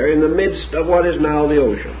area in the midst of what is now the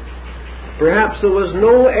ocean. Perhaps there was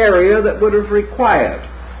no area that would have required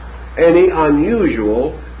any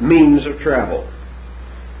unusual means of travel.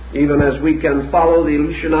 Even as we can follow the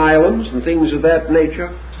Aleutian Islands and things of that nature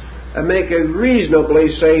and make a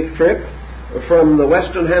reasonably safe trip from the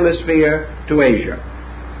Western Hemisphere to Asia.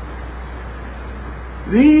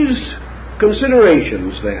 These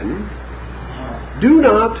considerations, then, do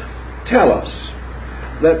not tell us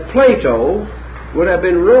that Plato would have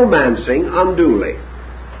been romancing unduly.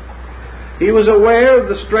 He was aware of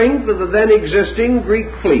the strength of the then existing Greek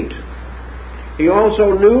fleet. He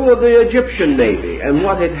also knew of the Egyptian navy and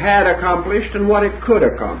what it had accomplished and what it could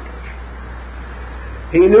accomplish.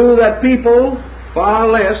 He knew that people far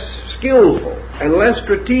less skillful and less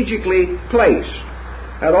strategically placed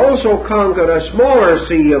had also conquered a smaller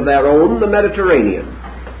sea of their own, the Mediterranean.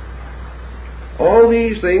 All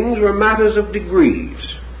these things were matters of degrees,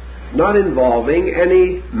 not involving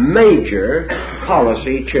any major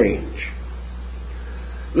policy change.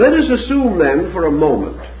 Let us assume then for a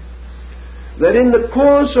moment that in the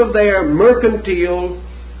course of their mercantile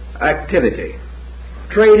activity,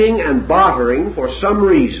 trading and bartering for some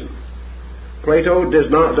reason, Plato does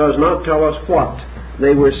not tell us what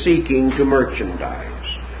they were seeking to merchandise.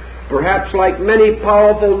 Perhaps like many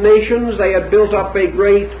powerful nations, they had built up a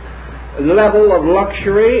great level of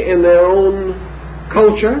luxury in their own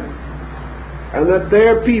culture, and that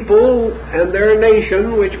their people and their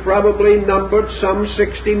nation, which probably numbered some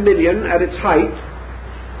 60 million at its height,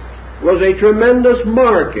 was a tremendous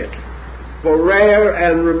market for rare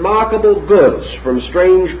and remarkable goods from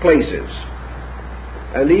strange places.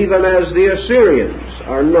 And even as the Assyrians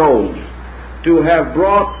are known to have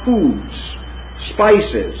brought foods,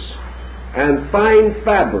 spices, and fine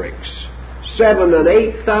fabrics 7,000 and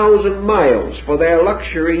 8,000 miles for their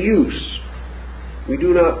luxury use, we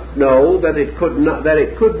do not know that it could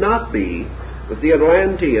not be that the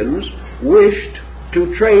Atlanteans wished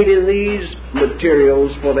to trade in these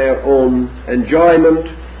materials for their own enjoyment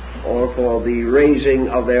or for the raising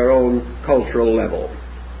of their own cultural level.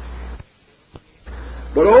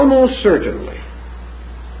 But almost certainly,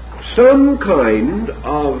 some kind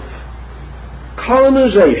of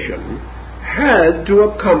colonization had to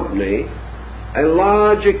accompany a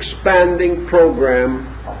large expanding program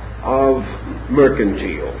of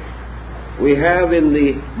mercantile. We have in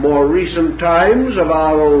the more recent times of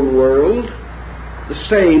our own world the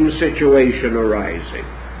same situation arising.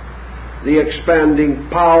 The expanding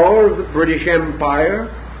power of the British Empire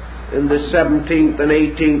in the 17th and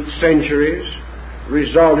 18th centuries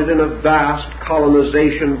resulted in a vast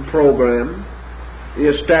colonization program. The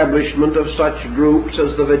establishment of such groups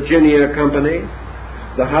as the Virginia Company,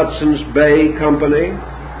 the Hudson's Bay Company,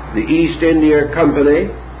 the East India Company,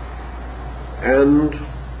 and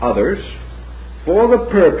others, for the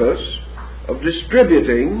purpose of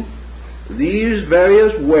distributing these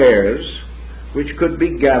various wares which could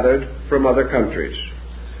be gathered from other countries.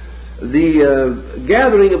 The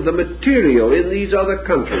gathering of the material in these other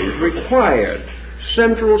countries required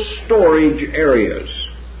central storage areas,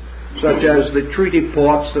 such as the treaty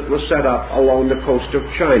ports that were set up along the coast of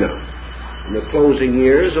China in the closing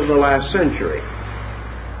years of the last century.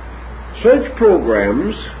 Such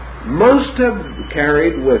programs must have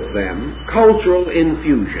carried with them cultural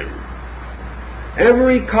infusion.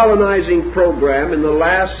 Every colonizing program in the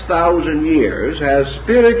last 1,000 years has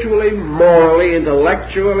spiritually, morally,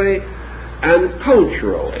 intellectually, and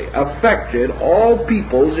culturally affected all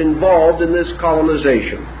peoples involved in this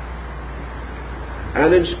colonization.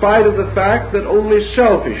 And in spite of the fact that only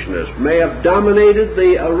selfishness may have dominated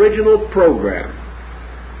the original program,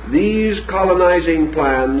 these colonizing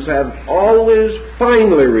plans have always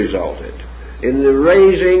finally resulted in the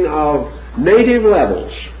raising of native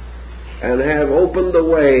levels and have opened the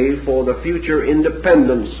way for the future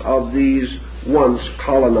independence of these once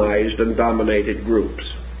colonized and dominated groups.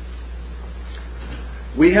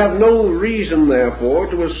 We have no reason, therefore,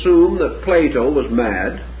 to assume that Plato was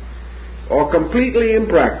mad or completely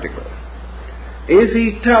impractical if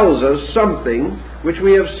he tells us something which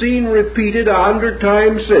we have seen repeated 100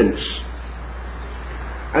 times since,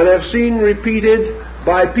 and have seen repeated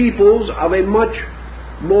by peoples of a much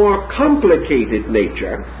more complicated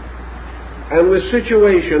nature, and with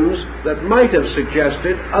situations that might have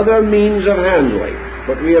suggested other means of handling,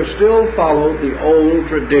 but we have still followed the old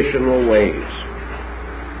traditional ways.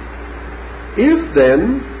 If,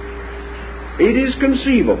 then, it is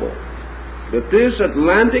conceivable that this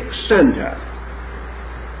Atlantic center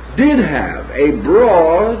did have a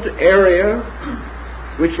broad area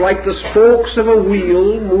which, like the spokes of a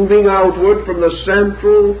wheel moving outward from the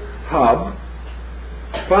central hub,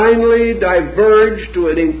 finally diverged to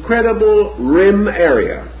an incredible rim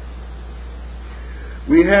area,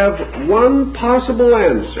 we have one possible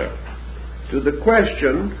answer to the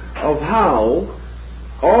question of how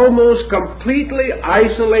almost completely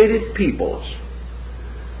isolated peoples,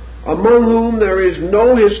 among whom there is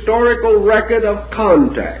no historical record of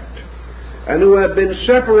contact, and who have been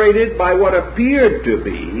separated by what appeared to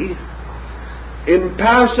be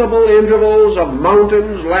impassable intervals of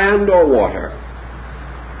mountains, land, or water,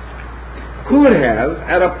 could have,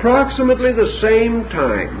 at approximately the same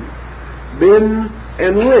time, been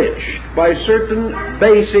enriched by certain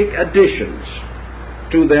basic additions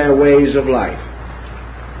to their ways of life.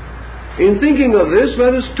 In thinking of this,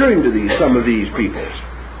 let us turn to some of these peoples.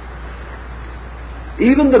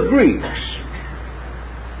 Even the Greeks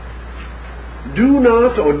do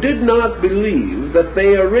not or did not believe that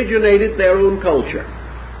they originated their own culture.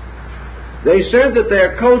 They said that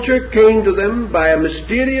their culture came to them by a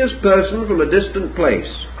mysterious person from a distant place.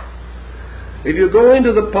 If you go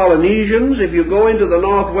into the Polynesians, if you go into the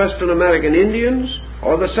Northwestern American Indians,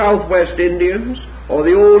 or the Southwest Indians, or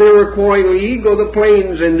the old Iroquois League, or the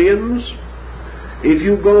Plains Indians, if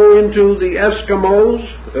you go into the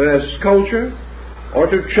Eskimos' culture, or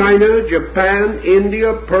to China, Japan,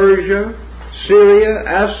 India, Persia, Syria,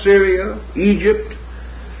 Assyria, Egypt,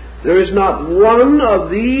 there is not one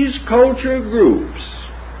of these culture groups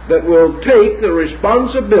that will take the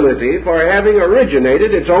responsibility for having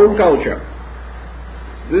originated its own culture.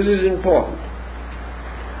 This is important.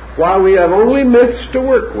 While we have only myths to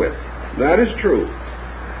work with, that is true,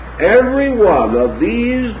 every one of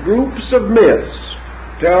these groups of myths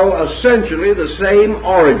tell essentially the same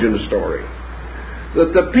origin story,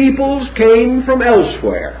 that the peoples came from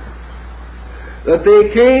elsewhere, that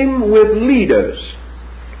they came with leaders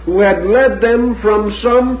who had led them from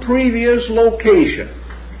some previous location,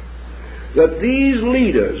 that these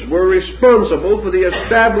leaders were responsible for the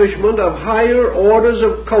establishment of higher orders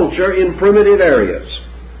of culture in primitive areas.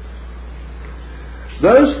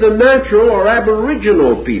 Thus, the natural or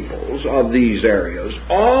aboriginal peoples of these areas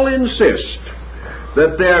all insist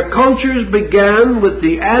that their cultures began with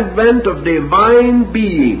the advent of divine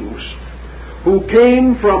beings who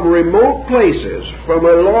came from remote places, from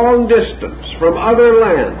a long distance, from other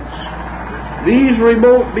lands. These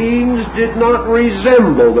remote beings did not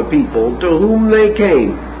resemble the people to whom they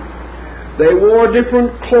came. They wore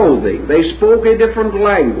different clothing. They spoke a different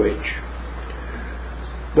language.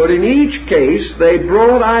 But in each case, they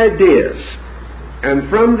brought ideas. And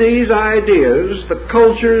from these ideas, the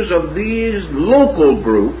cultures of these local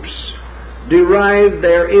groups derived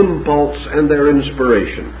their impulse and their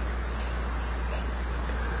inspiration.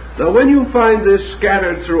 Now, when you find this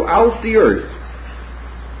scattered throughout the earth,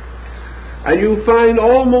 and you find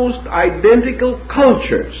almost identical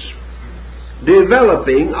cultures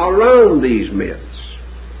developing around these myths,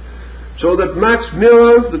 so that Max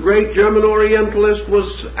Muller, the great German Orientalist, was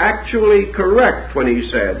actually correct when he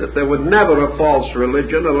said that there was never a false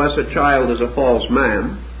religion unless a child is a false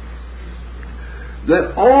man,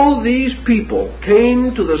 that all these people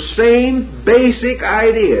came to the same basic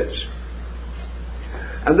ideas,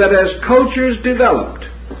 and that as cultures developed,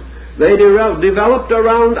 they developed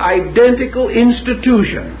around identical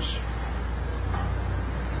institutions.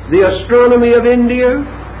 The astronomy of India,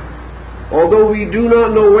 although we do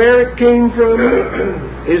not know where it came from,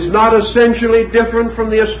 is not essentially different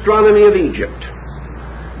from the astronomy of Egypt,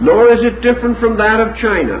 nor is it different from that of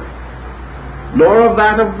China, nor of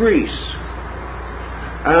that of Greece.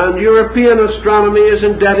 And European astronomy is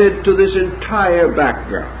indebted to this entire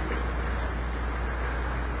background.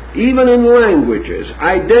 Even in languages,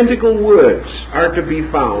 identical words are to be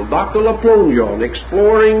found. Dr. Laplongeon,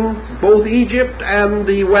 exploring both Egypt and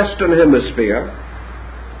the Western Hemisphere,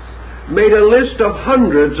 made a list of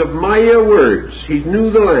hundreds of Maya words, he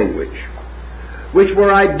knew the language, which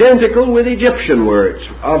were identical with Egyptian words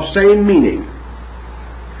of same meaning.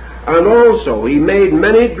 And also he made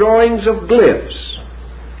many drawings of glyphs,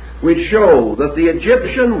 which show that the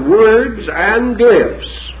Egyptian words and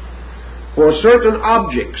glyphs for certain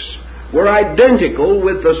objects were identical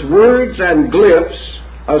with the words and glyphs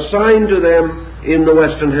assigned to them in the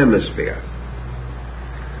Western Hemisphere.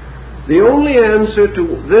 The only answer to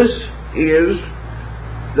this is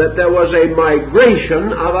that there was a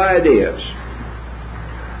migration of ideas.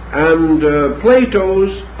 And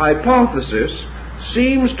Plato's hypothesis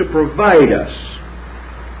seems to provide us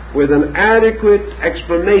with an adequate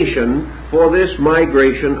explanation for this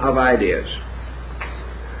migration of ideas.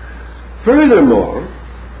 Furthermore,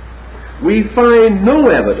 we find no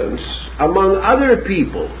evidence among other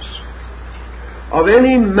peoples of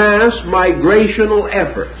any mass migrational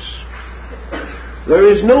efforts.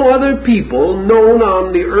 There is no other people known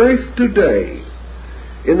on the earth today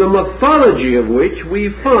in the mythology of which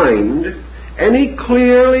we find any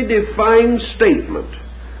clearly defined statement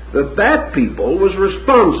that that people was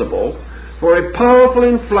responsible for a powerful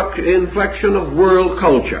inflection of world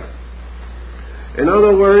culture. In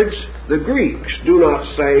other words, the Greeks do not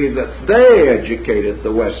say that they educated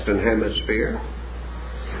the Western Hemisphere.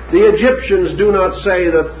 The Egyptians do not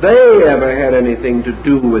say that they ever had anything to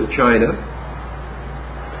do with China.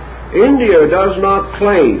 India does not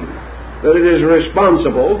claim that it is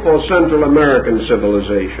responsible for Central American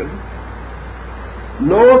civilization.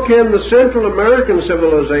 Nor can the Central American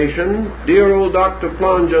civilization, dear old Dr.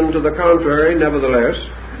 Plongeon to the contrary, nevertheless,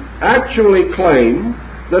 actually claim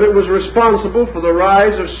that it was responsible for the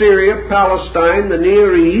rise of Syria, Palestine, the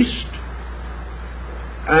Near East,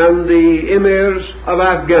 and the emirs of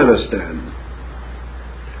Afghanistan.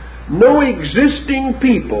 No existing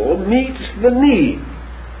people meets the need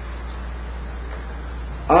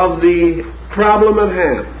of the problem at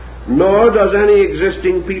hand, nor does any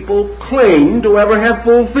existing people claim to ever have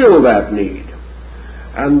fulfilled that need.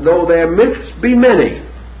 And though their myths be many,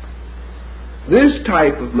 this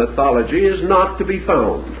type of mythology is not to be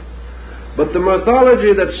found. But the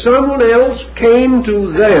mythology that someone else came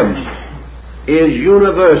to them is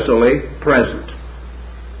universally present.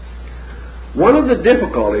 One of the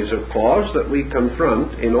difficulties, of course, that we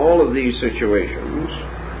confront in all of these situations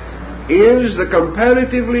is the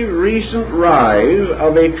comparatively recent rise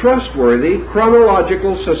of a trustworthy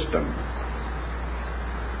chronological system.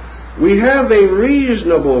 We have a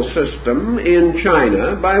reasonable system in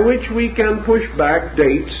China by which we can push back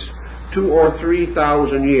dates 2,000 or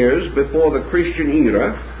 3,000 years before the Christian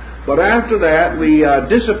era, but after that we are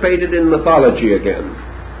dissipated in mythology again.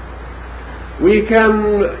 We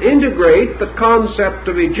can integrate the concept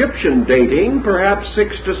of Egyptian dating perhaps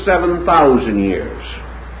 6,000 to 7,000 years.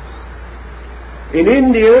 In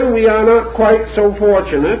India we are not quite so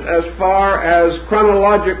fortunate as far as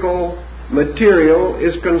chronological material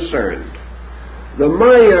is concerned. The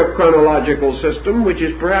Maya chronological system, which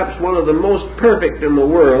is perhaps one of the most perfect in the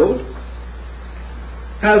world,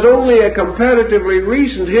 has only a comparatively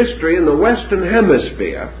recent history in the Western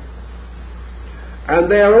Hemisphere, and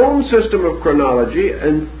their own system of chronology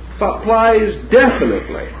implies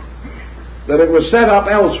definitely that it was set up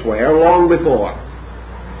elsewhere long before.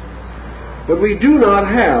 But we do not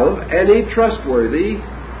have any trustworthy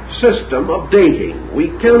system of dating. We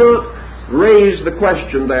cannot raise the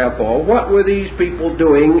question, therefore, what were these people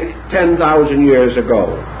doing 10,000 years ago?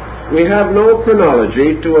 We have no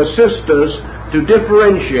chronology to assist us to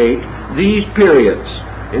differentiate these periods.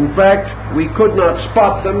 In fact, we could not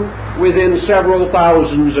spot them within several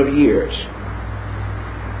thousands of years.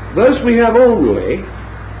 Thus we have only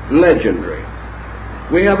legendary.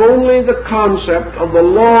 We have only the concept of the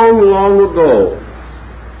long, long ago.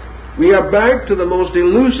 We are back to the most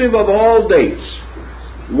elusive of all dates,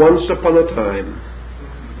 once upon a time,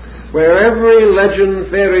 where every legend,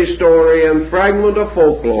 fairy story, and fragment of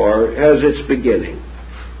folklore has its beginning.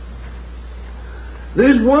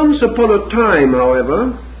 This once upon a time,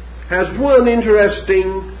 however, has one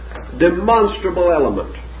interesting, demonstrable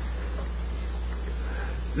element.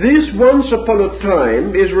 This once upon a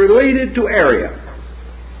time is related to area.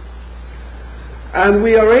 And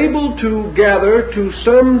we are able to gather to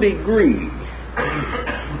some degree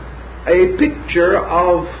a picture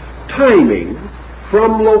of timing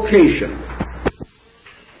from location.